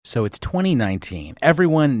So it's 2019.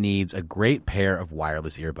 Everyone needs a great pair of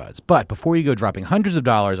wireless earbuds. But before you go dropping hundreds of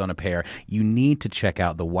dollars on a pair, you need to check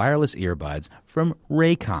out the wireless earbuds from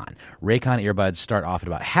Raycon. Raycon earbuds start off at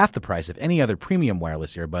about half the price of any other premium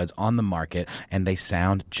wireless earbuds on the market, and they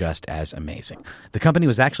sound just as amazing. The company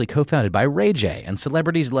was actually co-founded by Ray J, and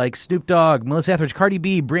celebrities like Snoop Dogg, Melissa Etheridge, Cardi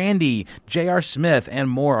B, Brandy, J.R. Smith, and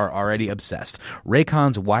more are already obsessed.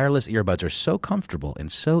 Raycon's wireless earbuds are so comfortable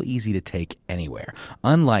and so easy to take anywhere.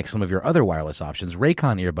 Unlike some of your other wireless options,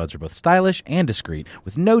 Raycon earbuds are both stylish and discreet,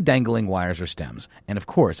 with no dangling wires or stems. And of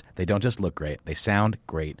course, they don't just look great, they sound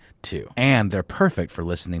great too. And they're perfect for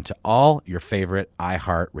listening to all your favorite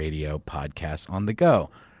iHeartRadio podcasts on the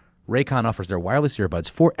go. Raycon offers their wireless earbuds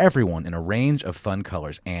for everyone in a range of fun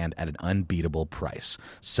colors and at an unbeatable price.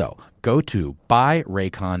 So go to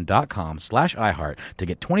buyraycon.com/iHeart to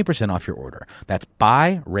get 20% off your order. That's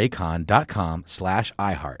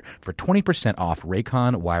buyraycon.com/iHeart for 20% off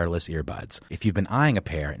Raycon wireless earbuds. If you've been eyeing a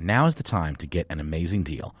pair, now is the time to get an amazing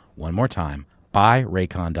deal. One more time,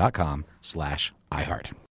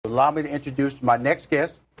 buyraycon.com/iHeart. Allow me to introduce my next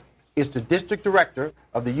guest. Is the District Director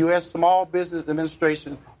of the U.S. Small Business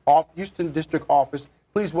Administration off Houston District Office.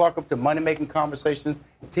 Please welcome to Money Making Conversations,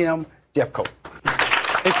 Tim Jeffcoat.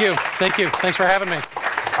 Thank you. Thanks for having me.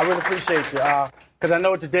 I really appreciate you. Because I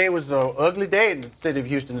know today was an ugly day in the city of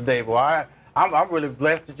Houston today. Boy, I'm really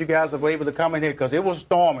blessed that you guys were able to come in here because it was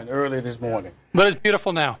storming early this morning. But it's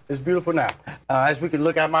beautiful now. It's beautiful now. As we can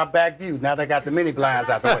look at my back view, now they got the mini blinds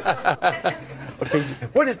out the way. Okay,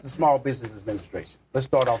 what is the Small Business Administration? Let's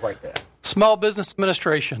start off right there. Small Business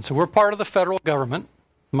Administration. So we're part of the federal government.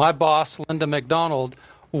 My boss, Linda McDonald,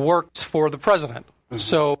 works for the president. Mm-hmm.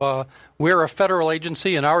 So we're a federal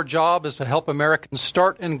agency, and our job is to help Americans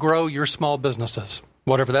start and grow your small businesses,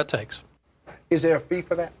 whatever that takes. Is there a fee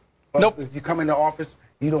for that? Nope. If you come into office,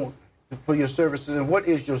 you don't, for your services, and what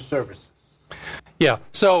is your services? Yeah,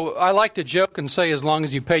 so I like to joke and say as long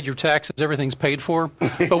as you paid your taxes, everything's paid for.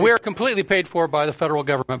 But we're completely paid for by the federal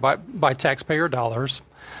government, by taxpayer dollars.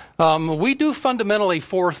 We do fundamentally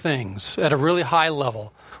four things at a really high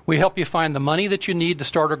level. We help you find the money that you need to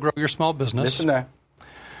start or grow your small business. Listen there.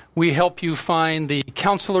 We help you find the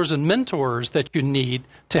counselors and mentors that you need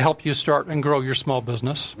to help you start and grow your small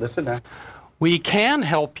business. Listen there. We can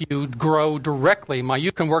help you grow directly.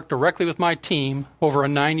 You can work directly with my team over a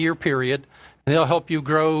 9-year period, and they'll help you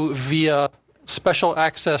grow via special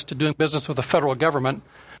access to doing business with the federal government.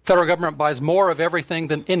 Federal government buys more of everything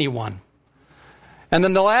than anyone. And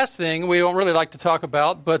then the last thing we don't really like to talk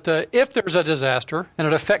about, but if there's a disaster and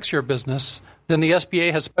it affects your business, then the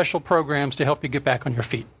SBA has special programs to help you get back on your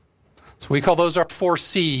feet. So we call those our 4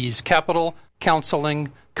 C's: capital,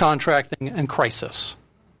 counseling, contracting, and crisis.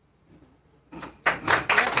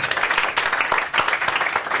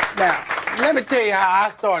 Now, let me tell you how I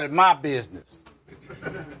started my business.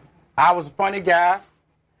 I was a funny guy.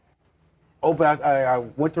 I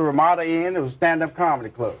went to Ramada Inn. It was a stand-up comedy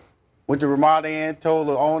club. Went to Ramada Inn, told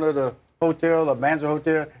the owner of the hotel, the manager of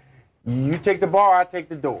the hotel, you take the bar, I take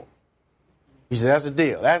the door. He said, that's a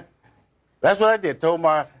deal. That's what I did. Told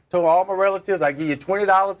all my relatives, I give you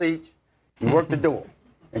 $20 each. You work the door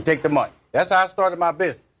and take the money. That's how I started my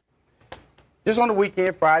business. Just on the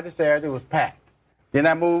weekend, Friday, Saturday, it was packed. Then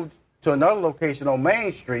I moved to another location on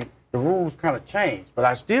Main Street. The rules kind of changed, but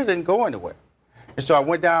I still didn't go anywhere. And so I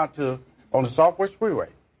went down on the Southwest Freeway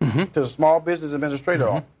to the Small Business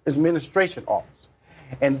Administration Office.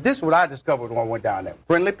 And this is what I discovered when I went down there.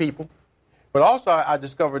 Friendly people. But also I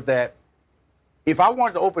discovered that if I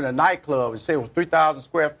wanted to open a nightclub and say it was 3,000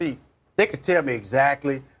 square feet, they could tell me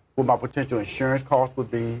exactly what my potential insurance costs would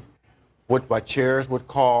be, what my chairs would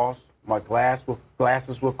cost, my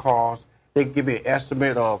glasses would cost. They could give me an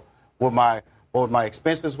estimate of what my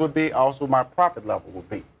expenses would be, also my profit level would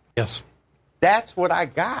be. Yes. That's what I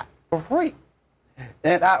got for free.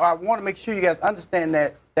 And I want to make sure you guys understand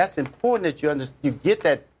that that's important that you get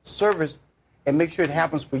that service and make sure it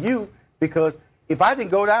happens for you, because if I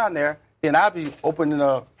didn't go down there, then I'd be opening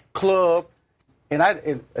a club, and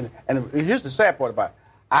here's the sad part about it.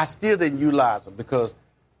 I still didn't utilize them because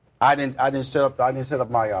I didn't set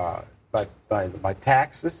up my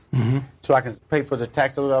taxes, so I can pay for the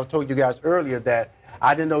taxes. I was told you guys earlier that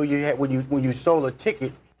I didn't know you had when you sold a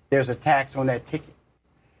ticket, there's a tax on that ticket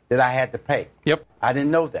that I had to pay. Yep. I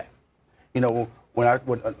didn't know that. You know, when I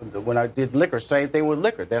did liquor, same thing with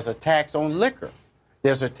liquor. There's a tax on liquor.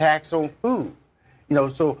 There's a tax on food. You know,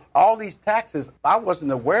 so all these taxes I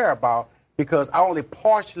wasn't aware about because I only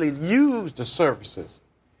partially used the services.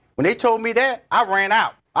 When they told me that, I ran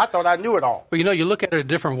out. I thought I knew it all. Well, you look at it a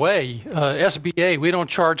different way. SBA, we don't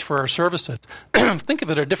charge for our services. Think of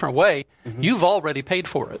it a different way. Mm-hmm. You've already paid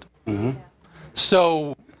for it. Mm-hmm.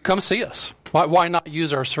 So come see us. Why not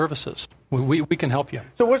use our services? We can help you.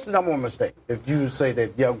 So what's the number one mistake if you say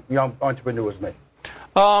that young entrepreneurs make?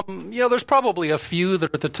 There's probably a few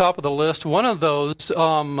that are at the top of the list. One of those,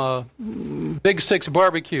 Big Six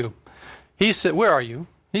Barbecue. He said, where are you?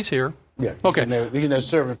 He's here. Yeah. Okay. He's in there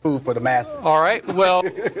serving food for the masses. All right. Well,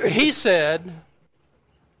 he said,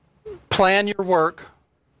 plan your work,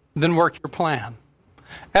 then work your plan.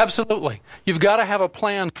 Absolutely. You've got to have a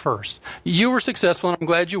plan first. You were successful, and I'm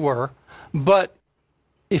glad you were. But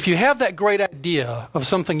if you have that great idea of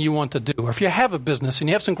something you want to do, or if you have a business and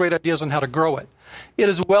you have some great ideas on how to grow it, it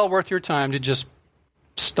is well worth your time to just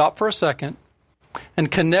stop for a second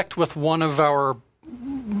and connect with one of our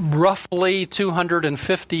roughly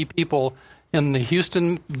 250 people in the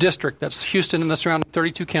Houston district, that's Houston and the surrounding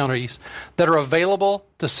 32 counties, that are available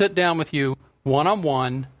to sit down with you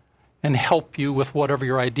one-on-one and help you with whatever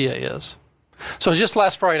your idea is. So just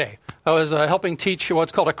last Friday, I was helping teach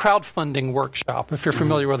what's called a crowdfunding workshop, if you're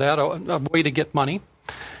familiar with that, a way to get money.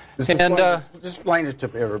 Just explain it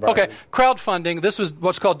to everybody. Okay, crowdfunding, this was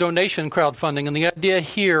what's called donation crowdfunding, and the idea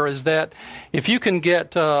here is that if you can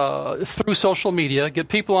get, through social media, get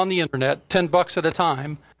people on the internet, $10 at a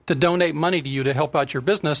time, to donate money to you to help out your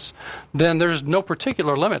business, then there's no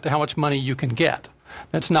particular limit to how much money you can get.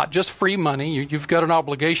 It's not just free money, you've got an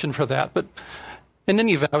obligation for that, but in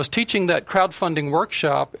any event, I was teaching that crowdfunding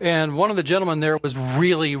workshop, and one of the gentlemen there was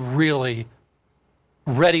really, really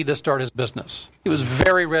ready to start his business. He was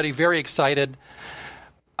very ready, very excited.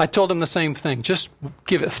 I told him the same thing. Just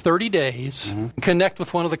give it 30 days, connect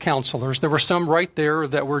with one of the counselors. There were some right there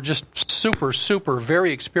that were just super, super,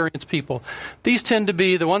 very experienced people. These tend to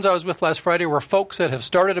be, the ones I was with last Friday were folks that have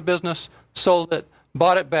started a business, sold it,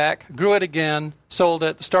 bought it back, grew it again, sold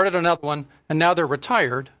it, started another one, and now they're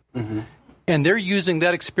retired. Mm-hmm. And they're using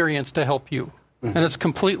that experience to help you. Mm-hmm. And it's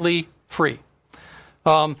completely free.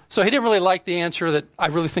 So he didn't really like the answer that I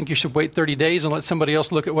really think you should wait 30 days and let somebody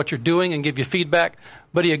else look at what you're doing and give you feedback.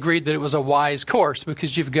 But he agreed that it was a wise course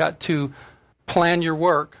because you've got to plan your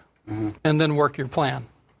work and then work your plan.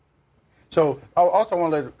 So I also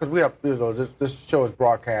want to let, because we have, this show is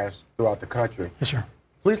broadcast throughout the country. Yes, sir.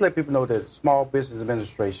 Please let people know that small business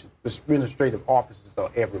administrative offices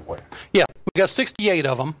are everywhere. Yeah, we've got 68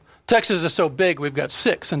 of them. Texas is so big, we've got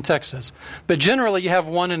 6 in Texas. But generally, you have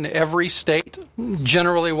one in every state,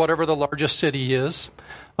 generally whatever the largest city is.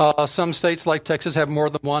 Some states like Texas have more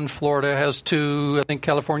than one. Florida has 2. I think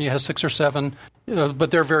California has 6 or 7,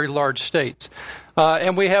 but they're very large states.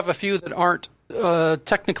 And we have a few that aren't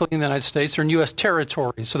technically in the United States. They're in U.S.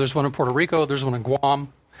 territories. So there's one in Puerto Rico, there's one in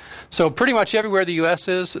Guam. So pretty much everywhere the U.S.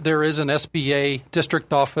 is, there is an SBA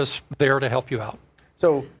district office there to help you out.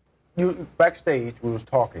 So you backstage, we was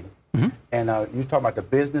talking, and you was talking about the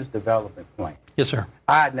business development plan. Yes, sir.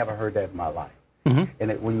 I had never heard that in my life.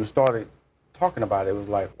 And when you started talking about it, it was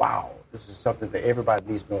like, wow, this is something that everybody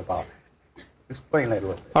needs to know about. Explain that a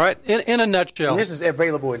little bit. All right, in a nutshell. And this is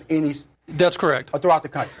available in any... That's correct. Throughout the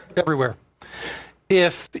country. Everywhere.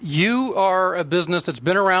 If you are a business that's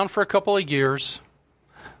been around for a couple of years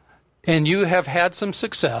and you have had some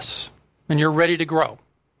success and you're ready to grow,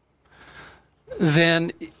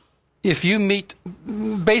 then if you meet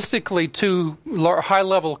basically 2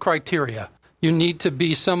 high-level criteria, you need to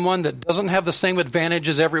be someone that doesn't have the same advantage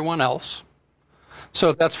as everyone else.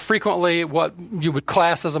 So that's frequently what you would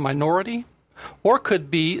class as a minority, or could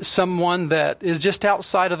be someone that is just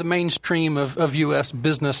outside of the mainstream of U.S.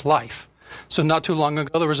 business life. So not too long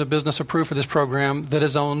ago, there was a business approved for this program that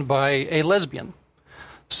is owned by a lesbian.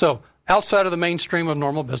 So outside of the mainstream of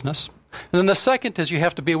normal business. And then the second is you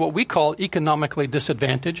have to be what we call economically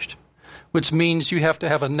disadvantaged, which means you have to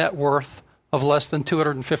have a net worth of less than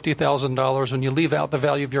 $250,000 when you leave out the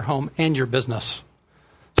value of your home and your business.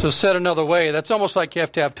 So said another way, that's almost like you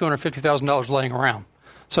have to have $250,000 laying around.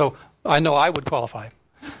 So I know I would qualify.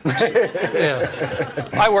 Yeah.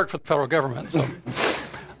 I work for the federal government.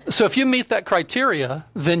 So if you meet that criteria,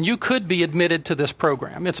 then you could be admitted to this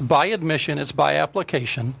program. It's by admission, it's by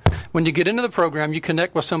application. When you get into the program, you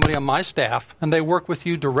connect with somebody on my staff, and they work with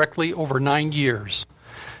you directly over 9 years.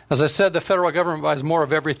 As I said, the federal government buys more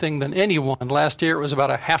of everything than anyone. Last year, it was about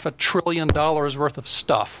 $500 billion worth of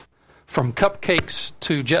stuff, from cupcakes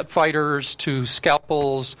to jet fighters to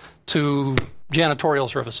scalpels to janitorial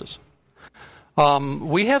services.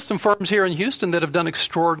 We have some firms here in Houston that have done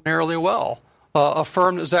extraordinarily well. a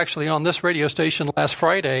firm that was actually on this radio station last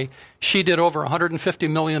Friday. She did over $150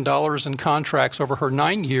 million in contracts over her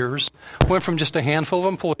 9 years, went from just a handful of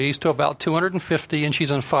employees to about 250, and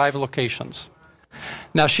she's in 5 locations.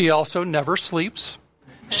 Now, she also never sleeps.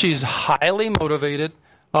 She's highly motivated,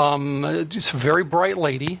 just a very bright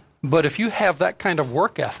lady. But if you have that kind of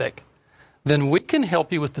work ethic, then we can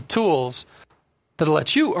help you with the tools that'll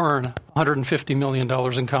let you earn $150 million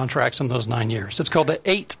in contracts in those 9 years. It's called the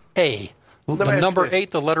 8A. The number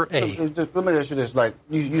 8, the letter A. Let me ask you this. Like,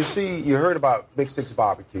 you heard about Big Six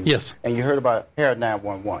Barbecue. Yes. And you heard about Hair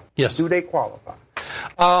 911. Yes. Do they qualify?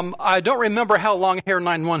 I don't remember how long Hair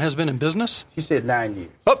 911 has been in business. She said 9 years.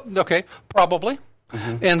 Oh, okay. Probably.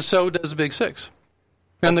 Mm-hmm. And so does Big Six.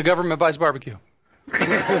 And the government buys barbecue.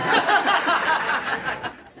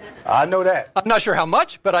 I know that. I'm not sure how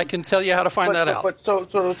much, but I can tell you how to find that out. But so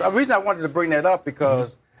the reason I wanted to bring that up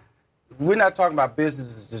because we're not talking about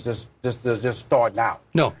businesses just starting out.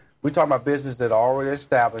 No. We're talking about businesses that are already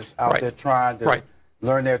established out there trying to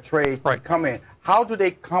learn their trade to come in. How do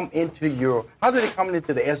they come into the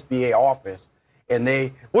SBA office,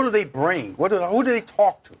 and what do they bring? Who do they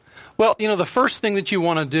talk to? Well, the first thing that you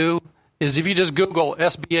want to do is if you just Google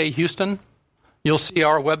SBA Houston, you'll see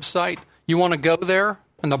our website. You want to go there.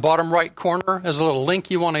 In the bottom right corner is a little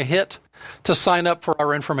link you want to hit to sign up for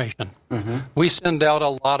our information. Mm-hmm. We send out a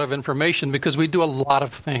lot of information because we do a lot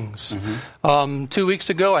of things. Mm-hmm. 2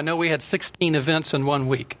 weeks ago, I know we had 16 events in 1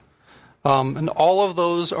 week. And all of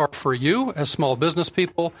those are for you as small business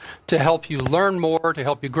people to help you learn more, to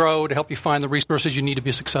help you grow, to help you find the resources you need to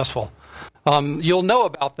be successful. You'll know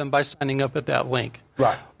about them by signing up at that link.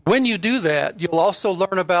 Right. When you do that, you'll also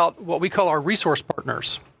learn about what we call our resource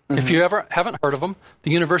partners. Mm-hmm. If you ever haven't heard of them,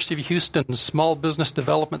 the University of Houston Small Business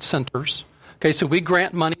Development Centers. Okay, so we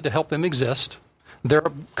grant money to help them exist.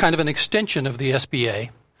 They're kind of an extension of the SBA.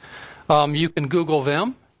 You can Google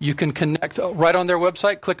them. You can connect right on their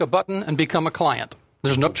website, click a button, and become a client.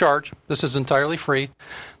 There's no charge. This is entirely free.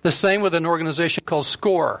 The same with an organization called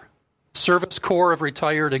SCORE, Service Corps of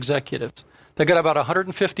Retired Executives. They've got about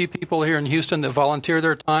 150 people here in Houston that volunteer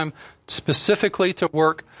their time specifically to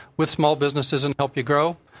work with small businesses and help you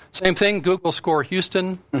grow. Same thing, Google SCORE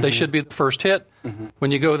Houston. Mm-hmm. They should be the first hit. Mm-hmm.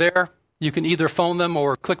 When you go there, you can either phone them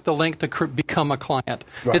or click the link to become a client.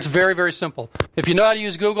 Right. It's very, very simple. If you know how to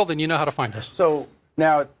use Google, then you know how to find us. So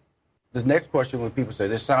now the next question when people say,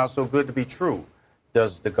 this sounds so good to be true,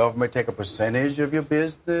 does the government take a percentage of your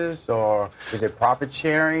business, or is it profit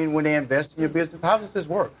sharing when they invest in your business? How does this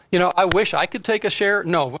work? I wish I could take a share.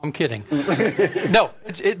 No, I'm kidding. No,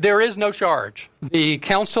 there is no charge. The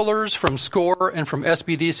counselors from SCORE and from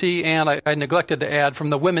SBDC, and I neglected to add, from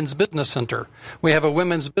the Women's Business Center. We have a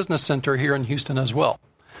Women's Business Center here in Houston as well.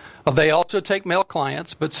 They also take male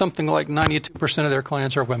clients, but something like 92% of their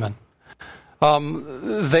clients are women.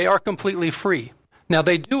 They are completely free. Now,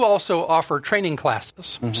 they do also offer training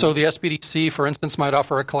classes. Mm-hmm. So the SBDC, for instance, might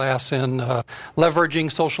offer a class in leveraging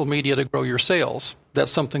social media to grow your sales. That's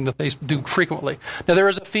something that they do frequently. Now, there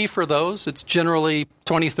is a fee for those. It's generally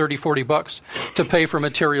 $20, $30, $40 to pay for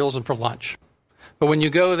materials and for lunch. But when you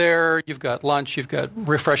go there, you've got lunch, you've got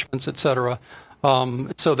refreshments, et cetera.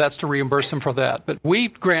 So that's to reimburse them for that. But we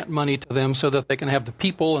grant money to them so that they can have the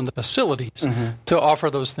people and the facilities to offer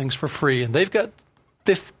those things for free. And they've got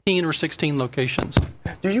 15 or 16 locations.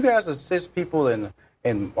 Do you guys assist people in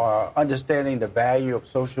understanding the value of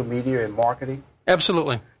social media and marketing?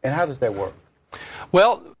 Absolutely. And how does that work?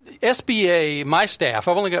 Well, SBA, my staff,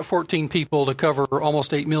 I've only got 14 people to cover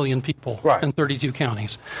almost 8 million people in 32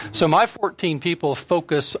 counties. Mm-hmm. So my 14 people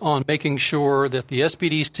focus on making sure that the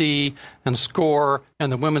SBDC and SCORE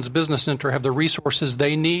and the Women's Business Center have the resources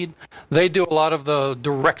they need. They do a lot of the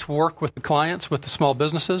direct work with the clients, with the small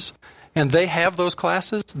businesses. And they have those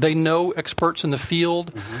classes. They know experts in the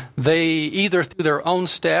field. Mm-hmm. They either through their own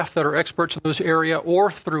staff that are experts in those area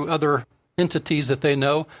or through other entities that they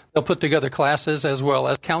know, they'll put together classes as well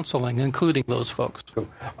as counseling, including those folks. Cool.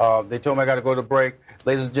 They told me I got to go to break.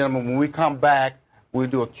 Ladies and gentlemen, when we come back, we'll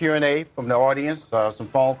do a Q&A from the audience, some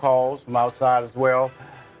phone calls from outside as well.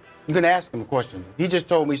 You can ask him a question. He just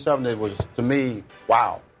told me something that was, to me,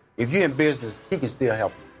 wow. If you're in business, he can still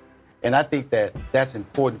help you. And I think that's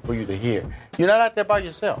important for you to hear. You're not out there by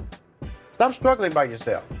yourself. Stop struggling by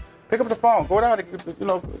yourself. Pick up the phone. Go down,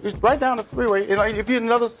 it's right down the freeway. If you're in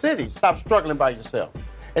another city, stop struggling by yourself.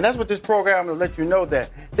 And that's what this program will let you know, that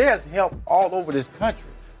there's help all over this country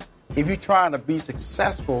if you're trying to be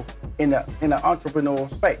successful in the entrepreneurial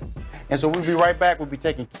space. And so we'll be right back. We'll be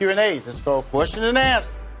taking Q&As. It's called Question and Answer.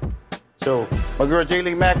 So my girl J.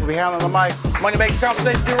 Lee Mack will be handling the mic. Money Making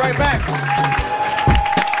Conversation. Be right back.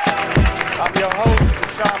 I'm your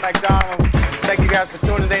host, Sean McDonald. guys for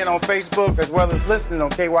tuning in on Facebook as well as listening on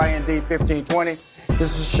KYND 1520.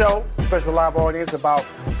 This is a show, special live audience about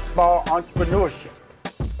small entrepreneurship.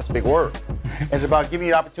 That's a big word. It's about giving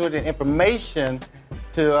you opportunity and information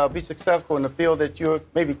to be successful in the field that you're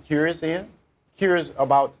maybe curious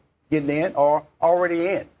about getting in or already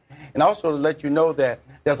in. And also to let you know that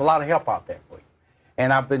there's a lot of help out there for you.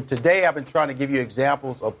 And I've been trying to give you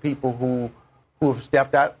examples of people who have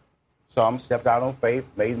stepped out. Some stepped out on faith,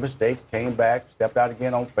 made mistakes, came back, stepped out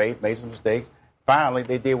again on faith, made some mistakes. Finally,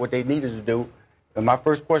 they did what they needed to do. And my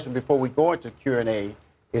first question before we go into Q&A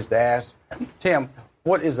is to ask Tim,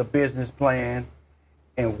 what is a business plan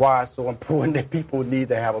and why it's so important that people need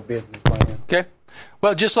to have a business plan? Okay.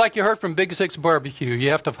 Well, just like you heard from Big Six Barbecue, you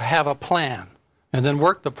have to have a plan and then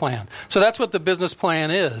work the plan. So that's what the business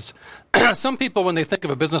plan is. Some people, when they think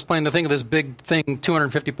of a business plan, they think of this big thing,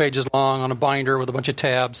 250 pages long on a binder with a bunch of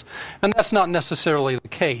tabs, and that's not necessarily the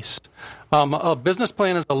case. A business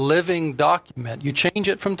plan is a living document. You change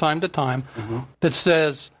it from time to time that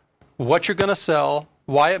says what you're going to sell,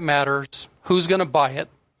 why it matters, who's going to buy it,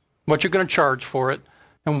 what you're going to charge for it,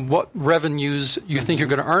 and what revenues you think you're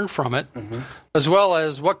going to earn from it, as well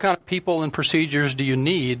as what kind of people and procedures do you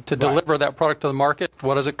need to deliver that product to the market,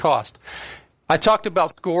 what does it cost. I talked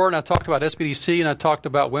about SCORE, and I talked about SBDC, and I talked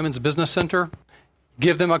about Women's Business Center.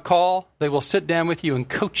 Give them a call. They will sit down with you and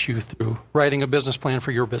coach you through writing a business plan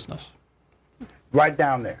for your business. Right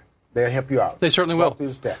down there. They'll help you out. They certainly will. Through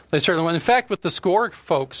the steps. They certainly will. In fact, with the SCORE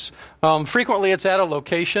folks, frequently it's at a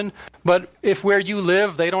location, but if where you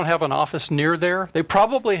live, they don't have an office near there, they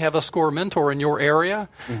probably have a SCORE mentor in your area,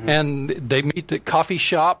 and they meet at coffee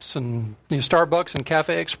shops and Starbucks and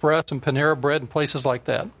Cafe Express and Panera Bread and places like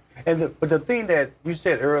that. But the thing that you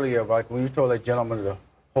said earlier, like when you told that gentleman to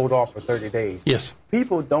hold off for 30 days, yes,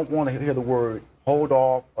 people don't want to hear the word hold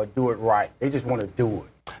off or do it right. They just want to do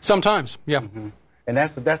it. Sometimes, yeah. And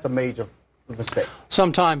that's a major mistake.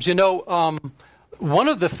 Sometimes. One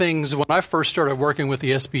of the things when I first started working with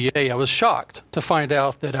the SBA, I was shocked to find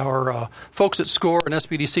out that our folks at SCORE and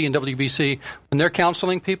SBDC and WBC, when they're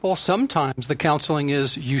counseling people, sometimes the counseling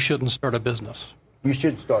is you shouldn't start a business. You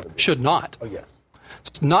should start a business. Should not. Oh, yes.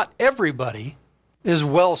 Not everybody is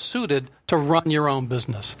well suited to run your own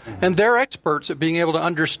business. And they're experts at being able to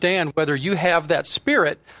understand whether you have that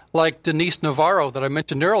spirit, like Denise Navarro that I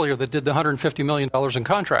mentioned earlier that did the $150 million in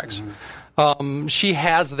contracts. She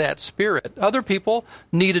has that spirit. Other people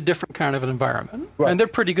need a different kind of an environment. Right. And they're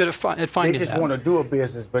pretty good at finding that. They just want to do a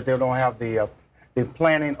business, but they don't have the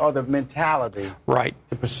planning or the mentality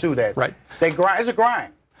to pursue that. Right. They grind. It's a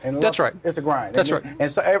grind. And that's right. It's a grind. That's right. And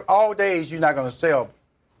so all days you're not going to sell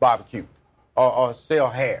barbecue or sell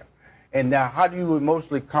hair. And now how do you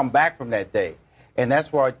emotionally come back from that day? And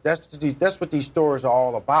that's what these stores are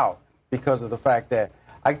all about, because of the fact that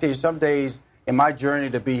I can tell you some days in my journey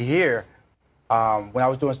to be here, when I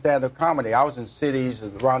was doing stand-up comedy, I was in cities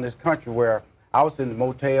around this country where I was in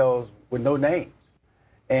motels with no names.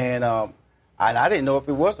 And I didn't know if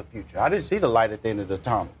it was a future. I didn't see the light at the end of the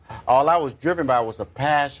tunnel. All I was driven by was a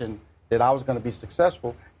passion that I was going to be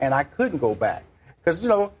successful, and I couldn't go back. Because,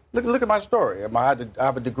 look at my story. I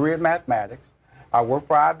have a degree in mathematics. I worked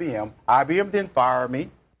for IBM. IBM didn't fire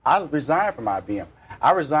me. I resigned from IBM.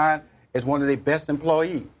 I resigned as one of their best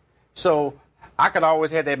employees. So I could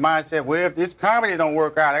always have that mindset, well, if this comedy don't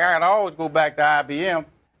work out, I got to always go back to IBM.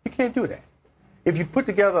 You can't do that. If you put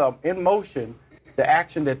together in motion the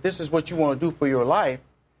action that this is what you want to do for your life,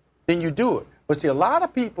 then you do it. But see, a lot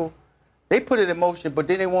of people, they put it in motion, but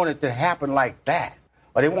then they want it to happen like that.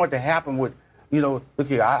 Or they want it to happen with, look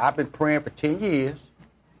here, I've been praying for 10 years.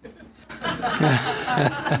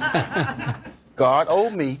 God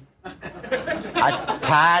owed me. I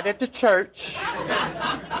tithe at the church.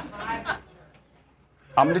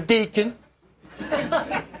 I'm the deacon.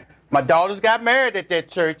 My daughters got married at that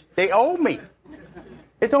church. They owe me.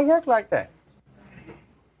 It don't work like that.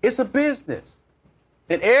 It's a business.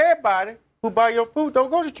 And everybody who buy your food don't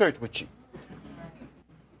go to church with you.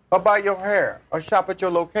 Or buy your hair. Or shop at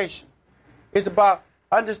your location. It's about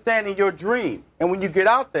understanding your dream. And when you get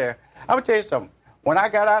out there, I'm going to tell you something. When I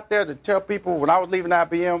got out there to tell people when I was leaving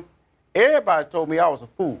IBM, everybody told me I was a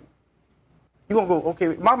fool. You're going to go, okay.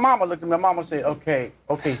 My mama looked at me. My mama said, okay,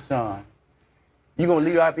 son. You're going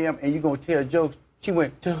to leave IBM and you're going to tell jokes. She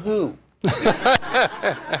went, to who?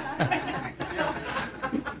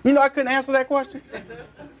 I couldn't answer that question.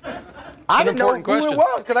 I didn't know who it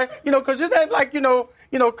was. Because it's not like,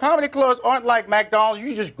 comedy clubs aren't like McDonald's.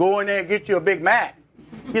 You just go in there and get you a Big Mac.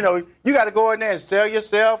 You got to go in there and sell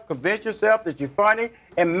yourself, convince yourself that you're funny,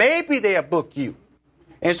 and maybe they'll book you.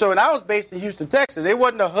 And so when I was based in Houston, Texas, it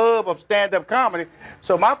wasn't a hub of stand-up comedy.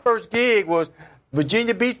 So my first gig was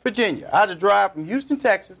Virginia Beach, Virginia. I had to drive from Houston,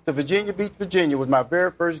 Texas to Virginia Beach, Virginia was my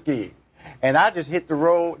very first gig. And I just hit the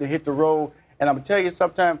road and hit the road. And I'm going to tell you,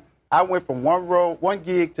 sometimes I went from one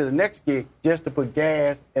gig to the next gig just to put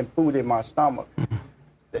gas and food in my stomach.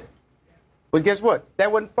 But guess what?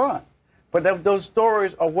 That wasn't fun. But those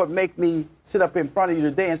stories are what make me sit up in front of you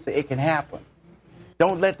today and say it can happen.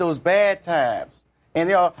 Don't let those bad times.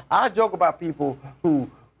 And I joke about people who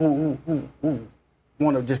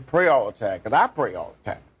want to just pray all the time, because I pray all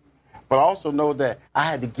the time. But I also know that I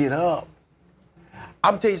had to get up.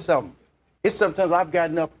 I'm tell you something. It's sometimes I've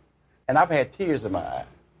gotten up and I've had tears in my eyes.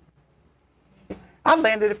 I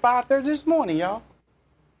landed at 5:30 this morning, y'all.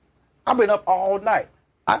 I've been up all night.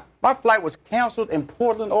 My flight was canceled in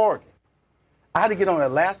Portland, Oregon. I had to get on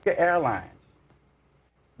Alaska Airlines,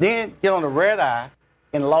 then get on the red eye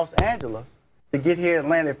in Los Angeles to get here and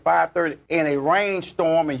land at 5:30 in a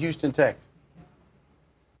rainstorm in Houston, Texas.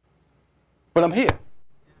 But I'm here.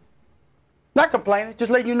 Not complaining,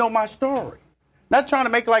 just letting you know my story. Not trying to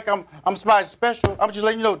make it like I'm somebody special. I'm just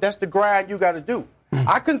letting you know that's the grind you got to do.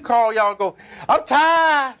 I couldn't call y'all and go, I'm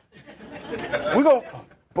tired. We go,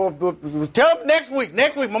 tell them next week,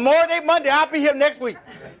 Memorial Day Monday, I'll be here next week.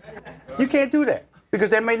 You can't do that because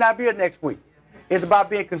there may not be a next week. It's about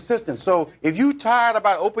being consistent. So if you tired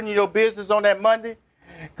about opening your business on that Monday,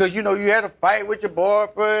 because, you had a fight with your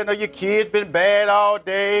boyfriend or your kid's been bad all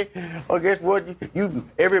day, or guess what? You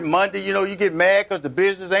every Monday, you get mad because the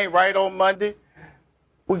business ain't right on Monday.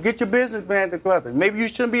 Well, get your business man together. Maybe you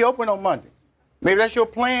shouldn't be open on Monday. Maybe that's your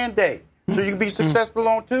plan day, so you can be successful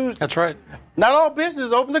on Tuesday. That's right. Not all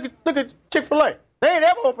businesses open. Look at Chick-fil-A. They ain't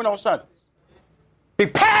ever open on Sundays. Be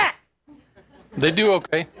packed. They do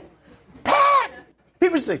okay. Packed.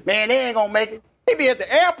 People say, man, they ain't gonna make it. They be at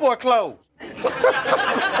the airport closed. People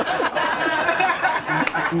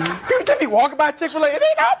tell me walking by Chick-fil-A, it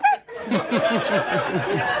ain't open.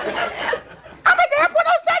 I'm at the airport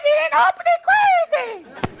on Sunday, it ain't open, they crazy.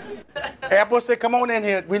 Airport said, come on in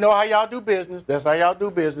here. We know how y'all do business. That's how y'all do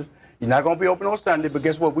business. You're not going to be open on Sunday, but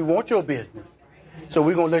guess what? We want your business. So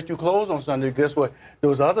we're going to let you close on Sunday. Guess what?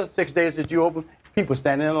 Those other 6 days that you open, people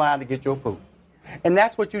standing in line to get your food. And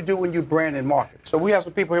that's what you do when you brand and market. So we have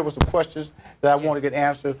some people here with some questions that I want to get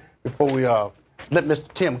answered before we let Mr.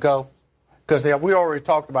 Tim go. Because we already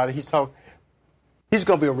talked about it. He's going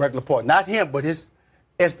to be a regular part. Not him, but his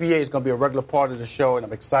SBA is going to be a regular part of the show, and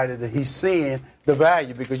I'm excited that he's seeing the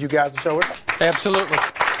value because you guys are showing up. Absolutely.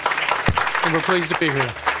 And we're pleased to be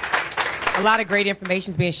here. A lot of great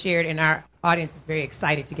information is being shared, and our audience is very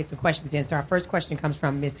excited to get some questions in. So our first question comes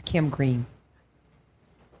from Ms. Kim Green.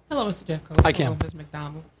 Hello, Mr. Jeffcoat. Hi, Kim. Hello, Ms.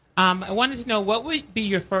 McDonald. I wanted to know, what would be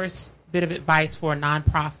your first bit of advice for a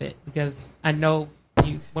nonprofit? Because I know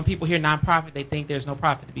when people hear nonprofit, they think there's no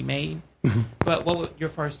profit to be made. Mm-hmm. But what would your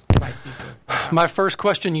first advice be for? My first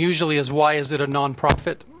question usually is, why is it a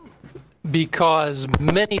nonprofit? Because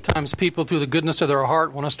many times people, through the goodness of their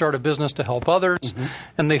heart, want to start a business to help others, mm-hmm.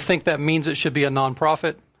 and they think that means it should be a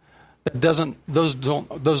nonprofit. It doesn't. Those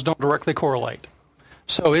don't directly correlate.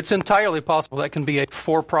 So it's entirely possible that can be a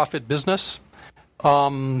for-profit business.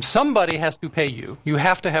 Somebody has to pay you. You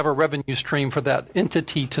have to have a revenue stream for that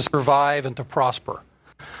entity to survive and to prosper.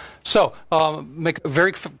 So, make a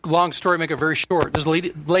very long story, make it very short. There's a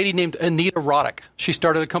lady named Anita Roddick. She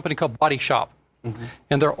started a company called Body Shop, mm-hmm.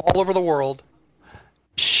 and they're all over the world.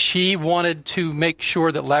 She wanted to make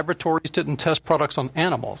sure that laboratories didn't test products on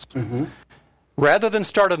animals. Mm-hmm. Rather than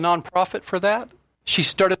start a nonprofit for that, she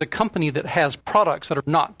started a company that has products that are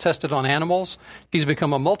not tested on animals. She's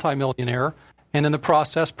become a multimillionaire, and in the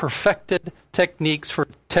process perfected techniques for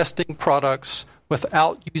testing products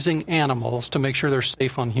without using animals to make sure they're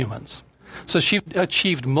safe on humans. So she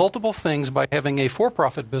achieved multiple things by having a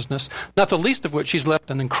for-profit business, not the least of which she's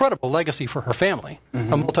left an incredible legacy for her family,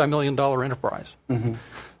 mm-hmm. a multi-million-dollar enterprise. Mm-hmm.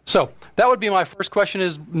 So that would be my first question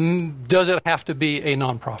is, does it have to be a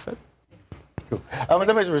nonprofit? Cool. Let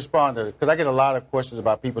me just respond to it, because I get a lot of questions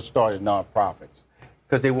about people starting nonprofits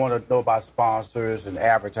because they want to know about sponsors and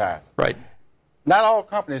advertising. Right. Not all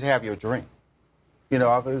companies have your dream.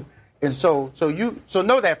 And so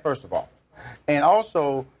know that, first of all. And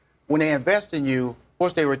also, when they invest in you,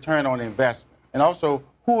 what's their return on investment? And also,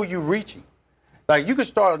 who are you reaching? Like, you could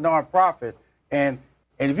start a nonprofit, and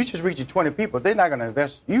if you're just reaching 20 people, they're not going to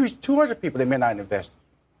invest. You reach 200 people, they may not invest.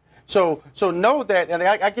 So know that, and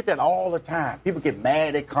I get that all the time. People get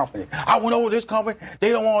mad at companies. I went over this company. They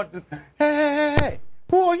don't want to. Hey.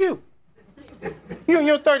 Who are you? You and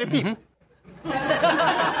your 30 people. Mm-hmm.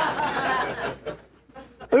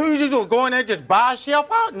 You just go in there and just buy a shelf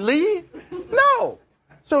out and leave? No.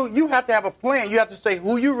 So you have to have a plan. You have to say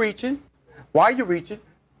who you're reaching, why you're reaching,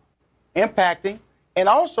 impacting, and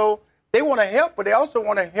also they want to help, but they also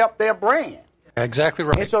want to help their brand. Exactly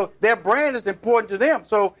right. And so their brand is important to them.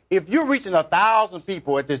 So if you're reaching 1,000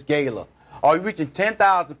 people at this gala, or you're reaching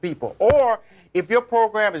 10,000 people, or if your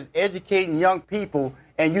program is educating young people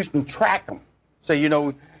and you can track them. So,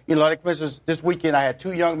 like for instance, this weekend I had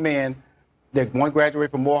 2 young men, that one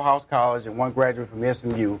graduated from Morehouse College and one graduated from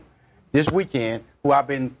SMU this weekend, who I've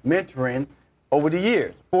been mentoring over the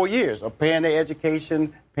years, 4 years, of paying their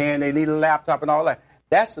education, paying they need a laptop and all that.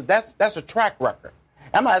 That's a track record.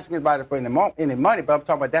 I'm not asking anybody for any money, but I'm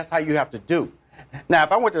talking about that's how you have to do. Now,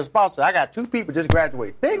 if I went to a sponsor, I got 2 people just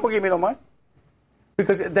graduated. They ain't going to give me no money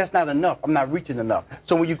because that's not enough. I'm not reaching enough.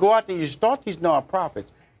 So when you go out there and you start these nonprofits,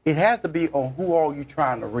 it has to be on who are you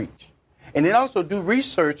trying to reach. And then also do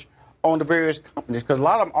research on the various companies because a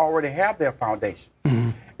lot of them already have their foundation. Mm-hmm.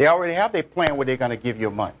 They already have their plan where they're going to give you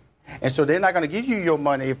money. And so they're not going to give you your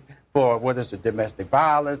money for whether it's a domestic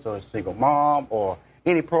violence or a single mom or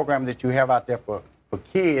any program that you have out there for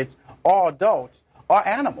kids or adults or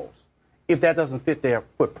animals if that doesn't fit their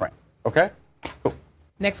footprint. Okay? Cool.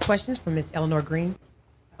 Next question is from Ms. Eleanor Curry.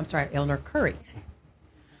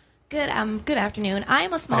 Good afternoon. I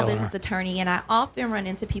am a small business attorney, and I often run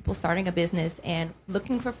into people starting a business and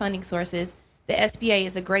looking for funding sources. The SBA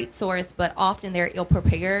is a great source, but often they're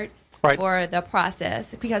ill-prepared for the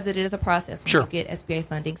process because it is a process when you get SBA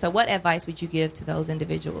funding. So what advice would you give to those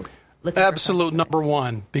individuals? Absolute number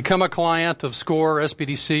one, become a client of SCORE,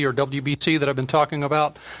 SBDC, or WBC that I've been talking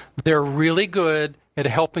about. They're really good at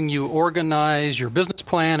helping you organize your business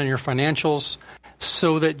plan and your financials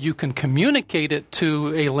so that you can communicate it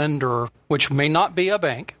to a lender, which may not be a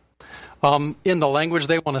bank, in the language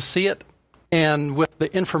they want to see it and with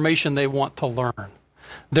the information they want to learn.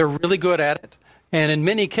 They're really good at it. And in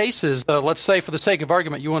many cases, let's say for the sake of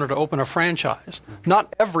argument, you wanted to open a franchise.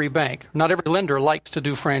 Not every bank, not every lender likes to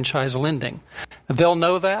do franchise lending. They'll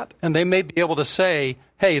know that, and they may be able to say,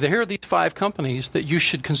 hey, here are these 5 companies that you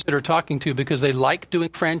should consider talking to because they like doing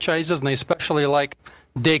franchises, and they especially like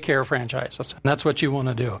daycare franchises. And that's what you want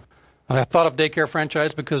to do. And I thought of daycare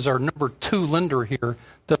franchise because our number 2 lender here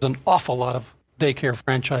does an awful lot of daycare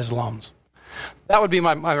franchise loans. That would be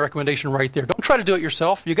my recommendation right there. Don't try to do it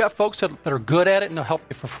yourself. You got folks that are good at it, and they'll help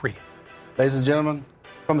you for free. Ladies and gentlemen,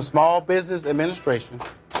 from the Small Business Administration,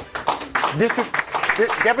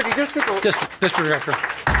 Deputy District Director.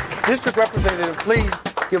 District Representative, please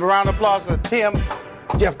give a round of applause for Tim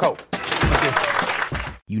Jeffcoat. Thank you.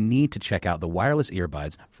 You need to check out the wireless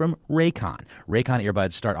earbuds from Raycon. Raycon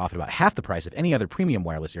earbuds start off at about half the price of any other premium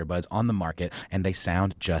wireless earbuds on the market, and they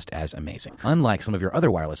sound just as amazing. Unlike some of your other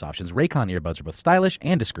wireless options, Raycon earbuds are both stylish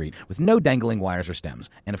and discreet with no dangling wires or stems.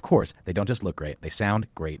 And of course, they don't just look great, they sound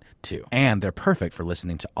great too. And they're perfect for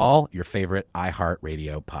listening to all your favorite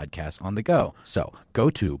iHeartRadio podcasts on the go. So go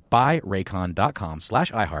to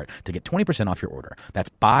buyraycon.com/iHeart to get 20% off your order. That's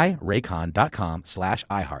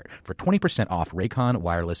buyraycon.com/iHeart for 20% off Raycon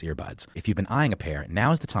wireless earbuds. If you've been eyeing a pair,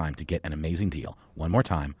 now is the time to get an amazing deal. One more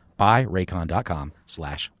time,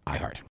 buyraycon.com/iHeart.